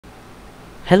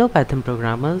Hello Python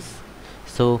programmers.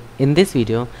 So in this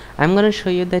video I'm going to show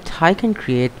you that how I can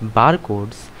create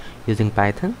barcodes using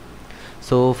Python.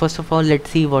 So first of all, let's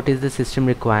see what is the system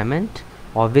requirement.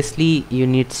 Obviously you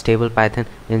need stable Python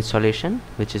installation,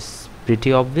 which is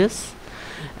pretty obvious,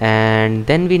 and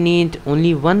then we need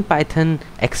only one Python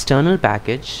external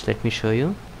package. Let me show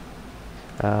you.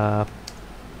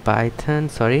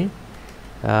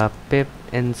 Pip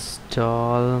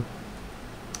install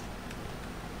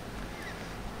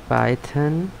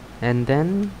Python and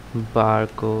then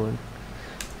barcode.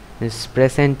 Just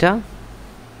press enter,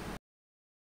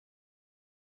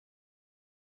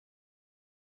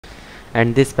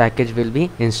 and this package will be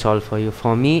installed for you.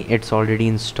 For me it's already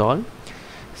installed,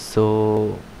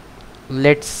 so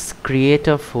let's create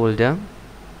a folder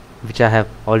which I have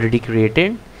already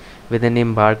created with the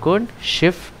name barcode.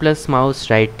 Shift plus mouse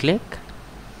right click,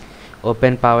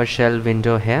 open PowerShell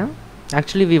window here.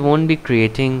 Actually we won't be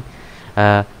creating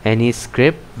any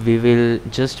script, we will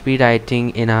just be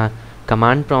writing in a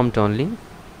command prompt only,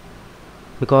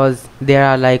 because there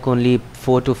are like only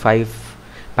 4 to 5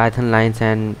 Python lines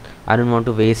and I don't want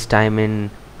to waste time in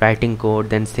writing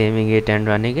code then saving it and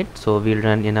running it, so we'll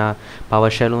run in a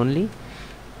PowerShell only.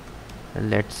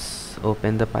 Let's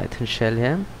open the Python shell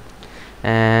here,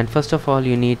 and first of all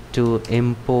you need to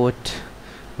import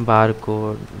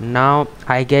barcode. Now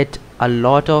I get a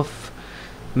lot of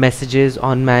messages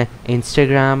on my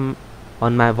Instagram,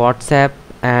 on my WhatsApp,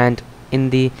 and in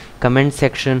the comment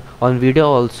section on video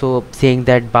also saying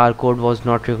that barcode was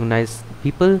not recognized.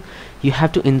 People, you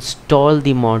have to install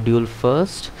the module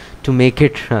first to make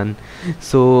it run.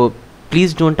 So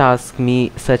please don't ask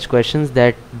me such questions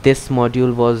that this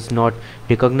module was not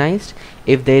recognized.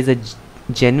 If there is a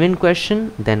genuine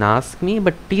question, then ask me,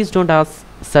 but please don't ask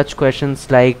such questions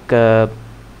like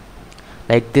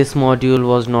this module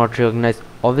was not recognized.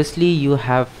 Obviously you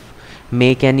have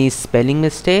made any spelling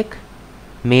mistake,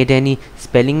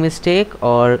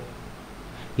 or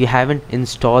you haven't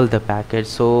installed the package.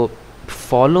 So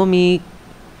follow me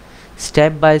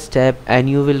step by step and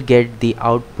you will get the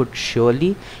output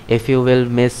surely. If you will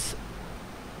miss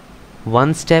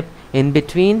one step in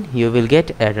between, you will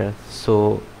get error.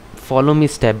 So follow me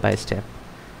step by step.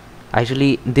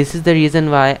 Actually this is the reason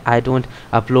why I don't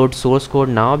upload source code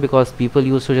now, because people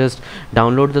used to just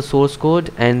download the source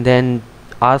code and then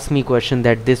ask me question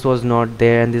that this was not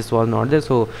there and this was not there,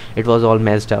 so it was all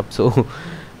messed up. So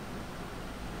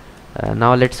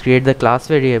now let's create the class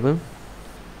variable,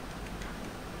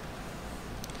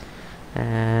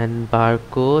 and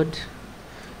barcode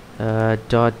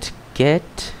dot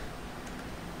get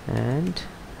and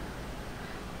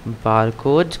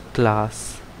barcode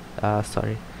class,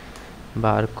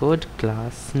 barcode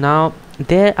class. Now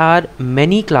there are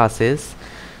many classes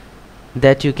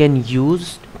that you can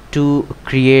use to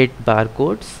create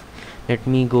barcodes. Let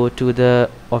me go to the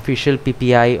official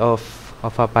PPI of a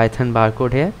Python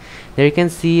barcode here. There you can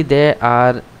see there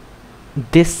are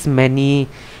this many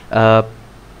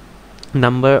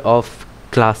number of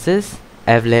classes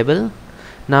available.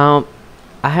 Now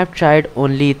I have tried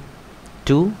only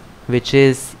 2, which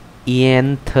is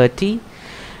EN30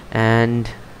 and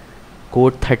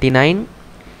code 39.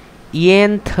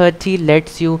 EN30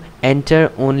 lets you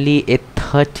enter only a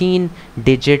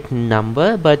 13-digit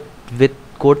number, but with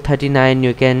code 39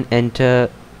 you can enter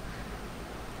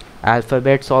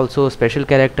alphabets also, special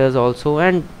characters also,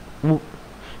 and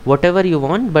whatever you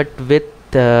want. But with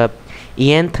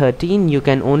EN13 you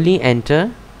can only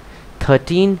enter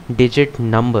 13-digit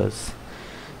numbers.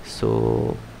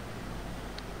 So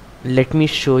let me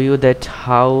show you that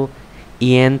how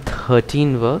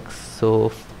EN13 works. So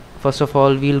first of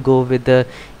all we'll go with the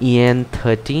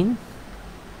EN13,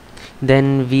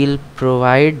 then we'll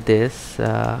provide this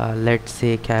let's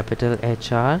say capital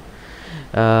HR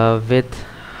with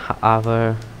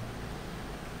our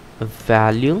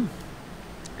value.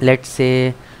 Let's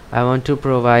say I want to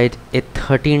provide a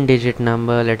 13-digit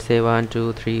number, let's say 1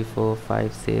 2 3 4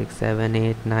 5 6 7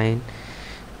 8 9,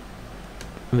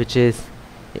 which is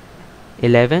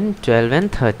 11, 12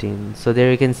 and 13. So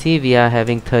there you can see we are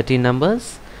having 13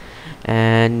 numbers.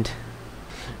 And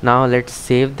now let's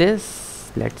save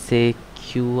this. Let's say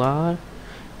QR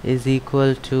is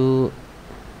equal to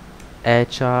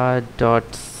HR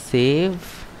dot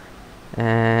save,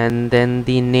 and then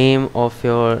the name of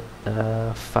your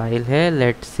file here,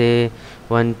 let's say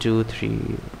 1 2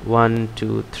 3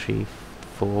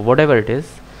 4, whatever it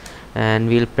is, and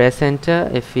we'll press enter.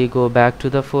 If we go back to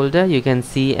the folder, you can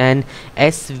see an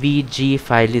SVG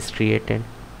file is created.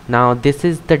 Now this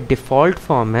is the default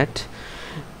format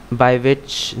by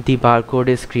which the barcode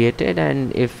is created,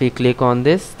 and if we click on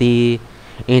this, the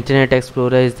Internet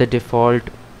Explorer is the default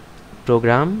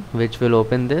program which will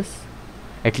open this,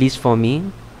 at least for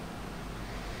me.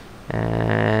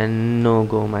 And no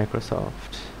go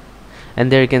Microsoft.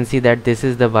 And there you can see that this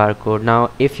is the barcode.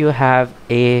 Now if you have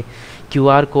a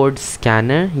QR code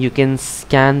scanner, you can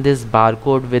scan this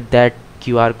barcode with that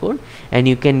QR code, and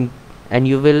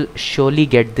you will surely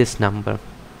get this number.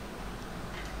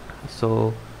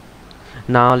 So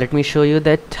now let me show you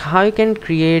that how you can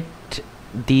create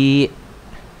the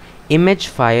image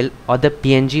file or the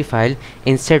PNG file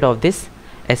instead of this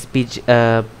SVG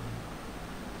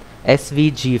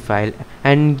file.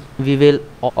 And we will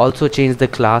also change the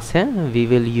class here. We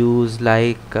will use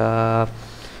like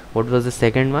what was the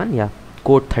second one? Yeah,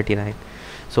 code 39.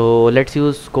 So let's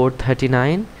use code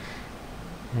 39,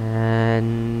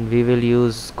 and we will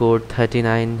use code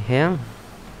 39 here,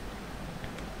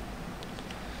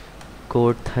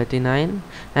 code 39.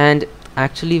 And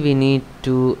actually we need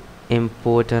to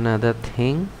import another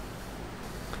thing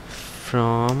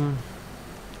from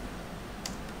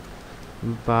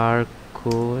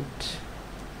barcode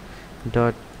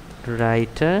dot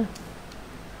writer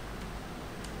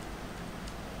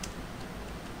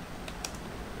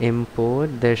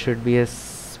import. There should be a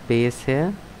space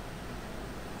here.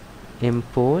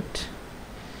 Import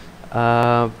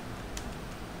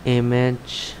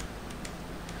image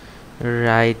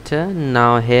writer.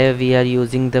 Now here we are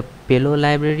using the pillow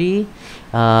library.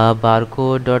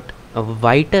 Barcode dot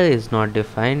writer is not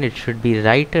defined, it should be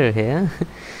writer here.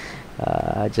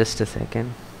 Just a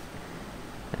second,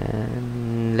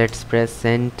 and let's press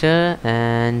enter.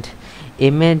 And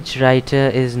image writer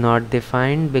is not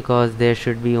defined because there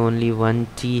should be only one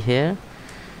T here.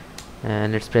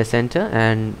 And let's press enter,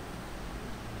 and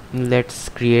let's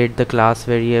create the class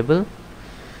variable,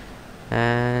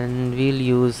 and we'll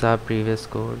use our previous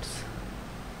codes.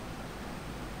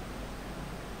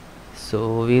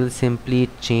 So we'll simply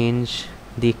change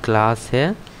the class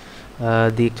here.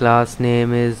 The class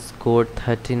name is code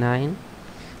 39,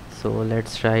 so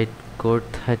let's write code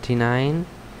 39,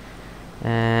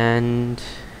 and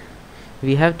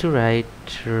we have to write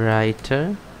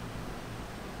writer.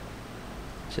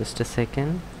 Just a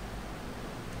second.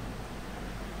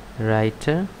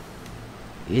 Writer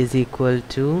is equal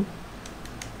to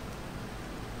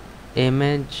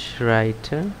image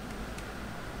writer.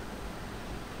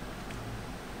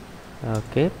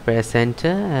 Okay, press enter,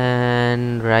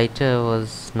 and writer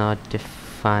was not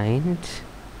defined.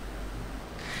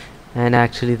 And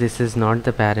actually this is not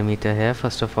the parameter here.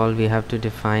 First of all we have to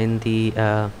define the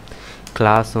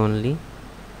class only,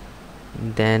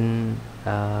 then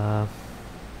let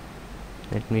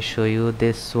me show you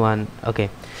this one. Okay,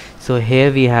 so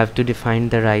here we have to define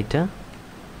the writer,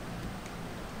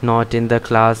 not in the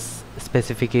class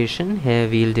specification. Here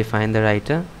we'll define the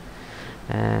writer,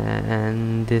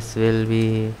 and this will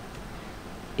be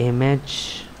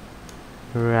image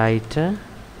writer.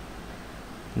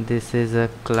 This is a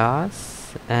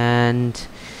class, and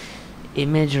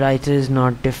image writer is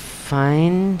not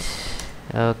defined.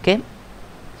 Okay,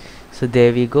 so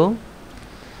there we go.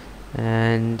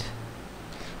 And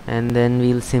then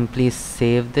we'll simply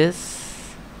save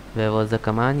this. Where was the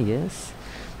command? Yes,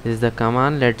 this is the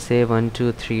command. Let's say 1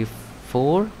 2 3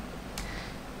 4.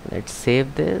 Let's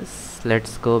save this.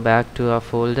 Let's go back to our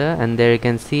folder, and there you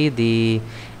can see the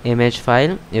image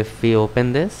file. If we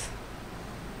open this,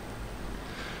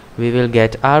 we will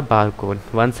get our barcode.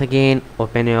 Once again,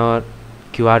 open your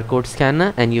QR code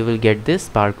scanner and you will get this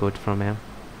barcode from here.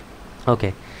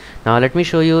 Okay, now let me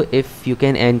show you if you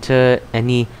can enter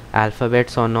any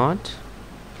alphabets or not.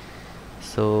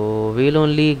 So we'll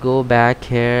only go back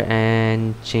here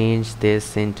and change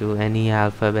this into any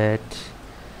alphabet.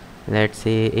 Let's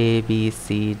say A B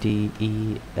C D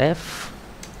E F.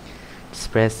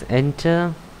 Just press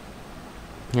enter,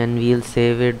 and we'll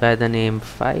save it by the name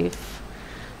 5.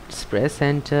 Just press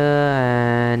enter,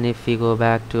 and if we go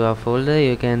back to our folder,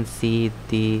 you can see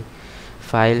the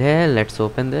file here. Let's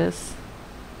open this,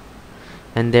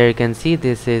 and there you can see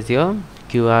this is your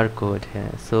QR code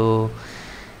here. So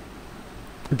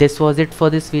this was it for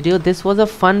this video. This was a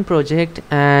fun project,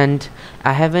 and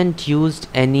I haven't used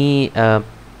any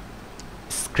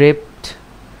script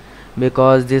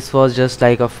because this was just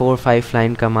like a 4 or 5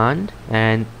 line command.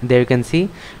 And there you can see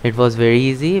it was very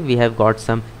easy. We have got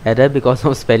some error because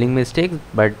of spelling mistakes,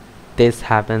 but this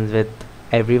happens with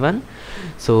everyone.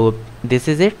 So this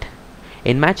is it.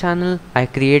 In my channel I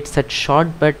create such short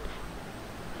but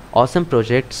awesome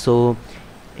projects, so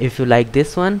if you like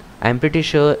this one, I'm pretty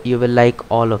sure you will like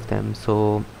all of them.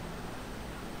 So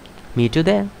meet you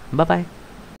there. Bye bye.